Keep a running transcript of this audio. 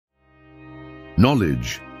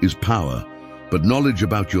Knowledge is power, but knowledge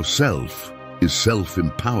about yourself is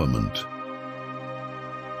self-empowerment.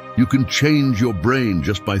 You can change your brain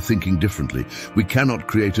just by thinking differently. We cannot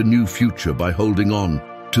create a new future by holding on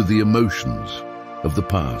to the emotions of the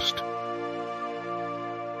past.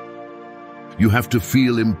 You have to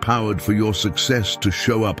feel empowered for your success to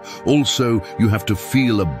show up. Also, you have to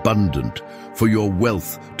feel abundant for your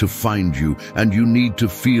wealth to find you, and you need to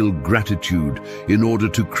feel gratitude in order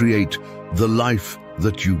to create the life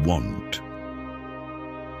that you want.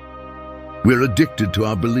 We're addicted to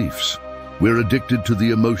our beliefs. We're addicted to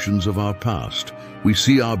the emotions of our past. We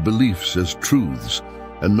see our beliefs as truths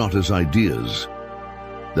and not as ideas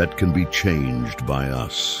that can be changed by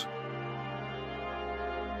us.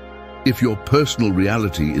 If your personal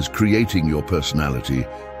reality is creating your personality,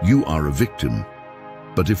 you are a victim.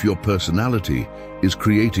 But if your personality is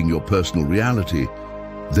creating your personal reality,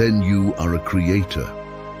 then you are a creator.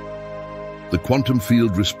 The quantum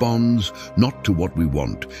field responds not to what we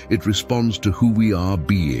want, it responds to who we are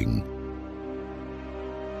being.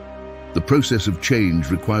 The process of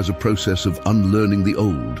change requires a process of unlearning the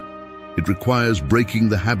old. It requires breaking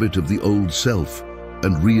the habit of the old self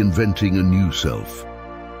and reinventing a new self.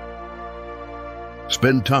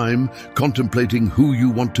 Spend time contemplating who you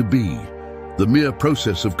want to be. The mere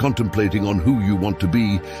process of contemplating on who you want to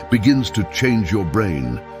be begins to change your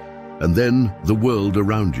brain, and then the world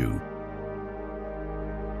around you.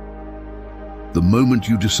 The moment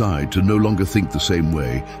you decide to no longer think the same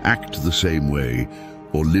way, act the same way,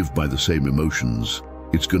 or live by the same emotions,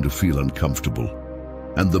 it's going to feel uncomfortable.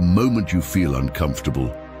 And the moment you feel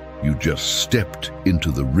uncomfortable, you just stepped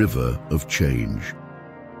into the river of change.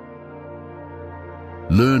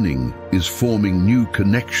 Learning is forming new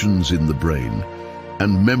connections in the brain,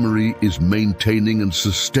 and memory is maintaining and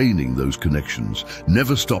sustaining those connections.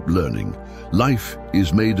 Never stop learning. Life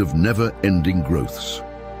is made of never-ending growths.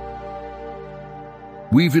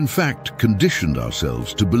 We've in fact conditioned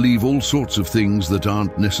ourselves to believe all sorts of things that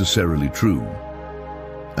aren't necessarily true.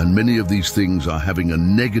 And many of these things are having a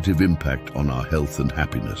negative impact on our health and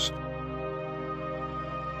happiness.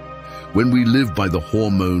 When we live by the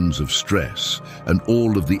hormones of stress, and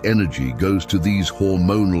all of the energy goes to these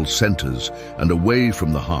hormonal centers and away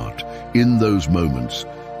from the heart, in those moments,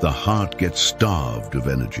 the heart gets starved of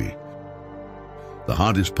energy. The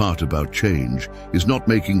hardest part about change is not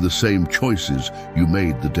making the same choices you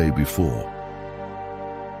made the day before.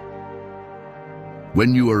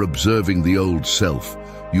 When you are observing the old self,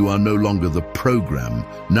 you are no longer the program.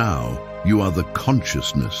 Now, you are the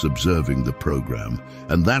consciousness observing the program,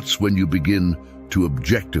 and that's when you begin to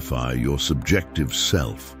objectify your subjective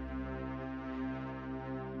self.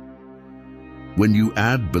 When you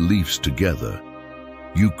add beliefs together,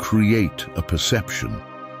 you create a perception.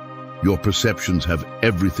 Your perceptions have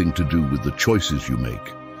everything to do with the choices you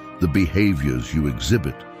make, the behaviors you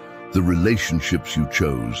exhibit, the relationships you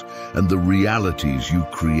chose, and the realities you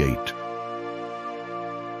create.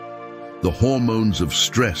 The hormones of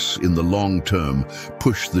stress in the long term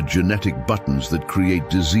push the genetic buttons that create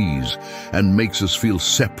disease and makes us feel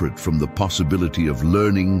separate from the possibility of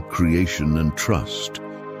learning, creation, and trust.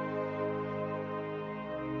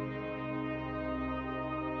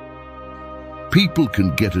 People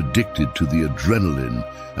can get addicted to the adrenaline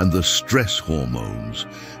and the stress hormones,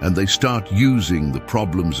 and they start using the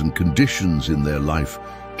problems and conditions in their life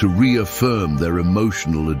to reaffirm their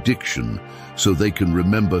emotional addiction so they can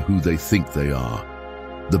remember who they think they are.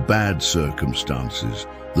 The bad circumstances,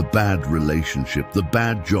 the bad relationship, the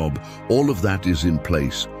bad job, all of that is in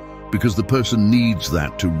place because the person needs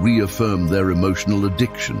that to reaffirm their emotional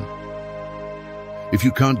addiction. If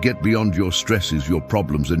you can't get beyond your stresses, your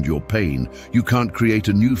problems, and your pain, you can't create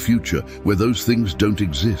a new future where those things don't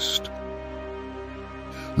exist.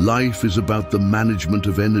 Life is about the management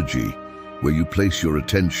of energy. Where you place your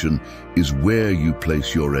attention is where you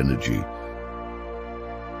place your energy.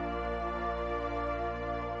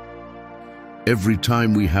 Every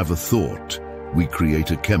time we have a thought, we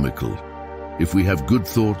create a chemical. If we have good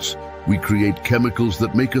thoughts, we create chemicals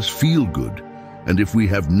that make us feel good. And if we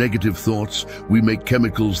have negative thoughts, we make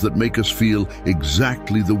chemicals that make us feel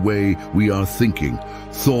exactly the way we are thinking.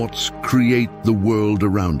 Thoughts create the world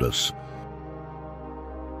around us.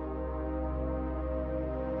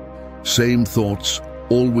 Same thoughts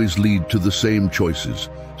always lead to the same choices.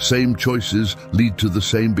 Same choices lead to the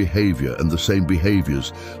same behavior, and the same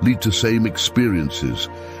behaviors lead to same experiences.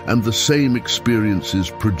 And the same experiences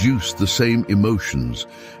produce the same emotions,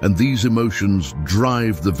 and these emotions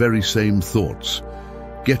drive the very same thoughts.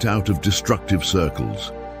 Get out of destructive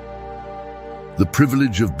circles. The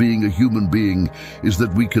privilege of being a human being is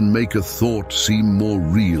that we can make a thought seem more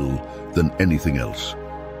real than anything else.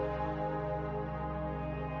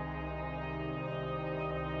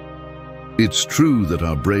 It's true that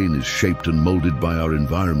our brain is shaped and molded by our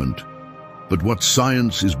environment, but what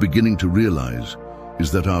science is beginning to realize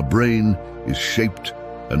is that our brain is shaped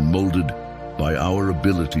and molded by our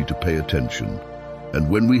ability to pay attention. And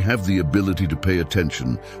when we have the ability to pay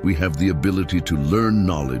attention, we have the ability to learn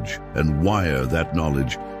knowledge and wire that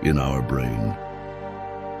knowledge in our brain.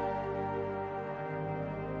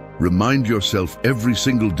 Remind yourself every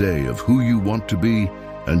single day of who you want to be,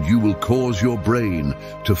 and you will cause your brain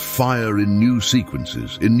to fire in new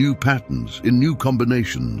sequences, in new patterns, in new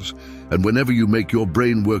combinations. And whenever you make your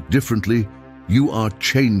brain work differently, you are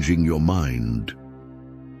changing your mind.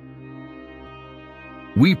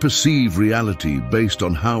 We perceive reality based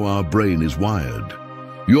on how our brain is wired.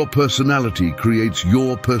 Your personality creates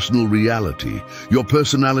your personal reality. Your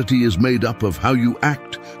personality is made up of how you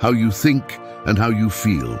act, how you think, and how you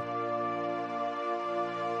feel.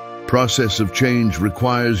 Process of change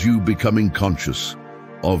requires you becoming conscious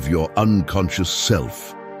of your unconscious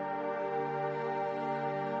self.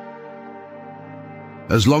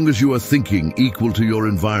 As long as you are thinking equal to your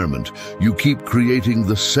environment, you keep creating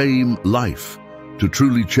the same life. To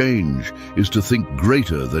truly change is to think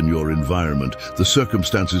greater than your environment, the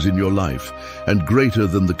circumstances in your life, and greater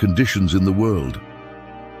than the conditions in the world.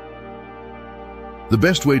 The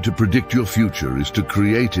best way to predict your future is to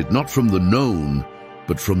create it not from the known,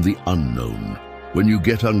 but from the unknown. When you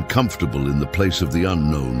get uncomfortable in the place of the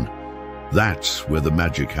unknown, that's where the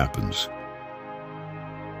magic happens.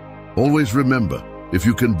 Always remember, if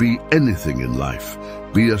you can be anything in life,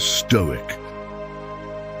 be a Stoic.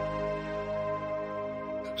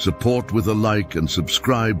 Support with a like and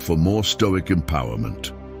subscribe for more Stoic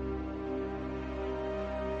empowerment.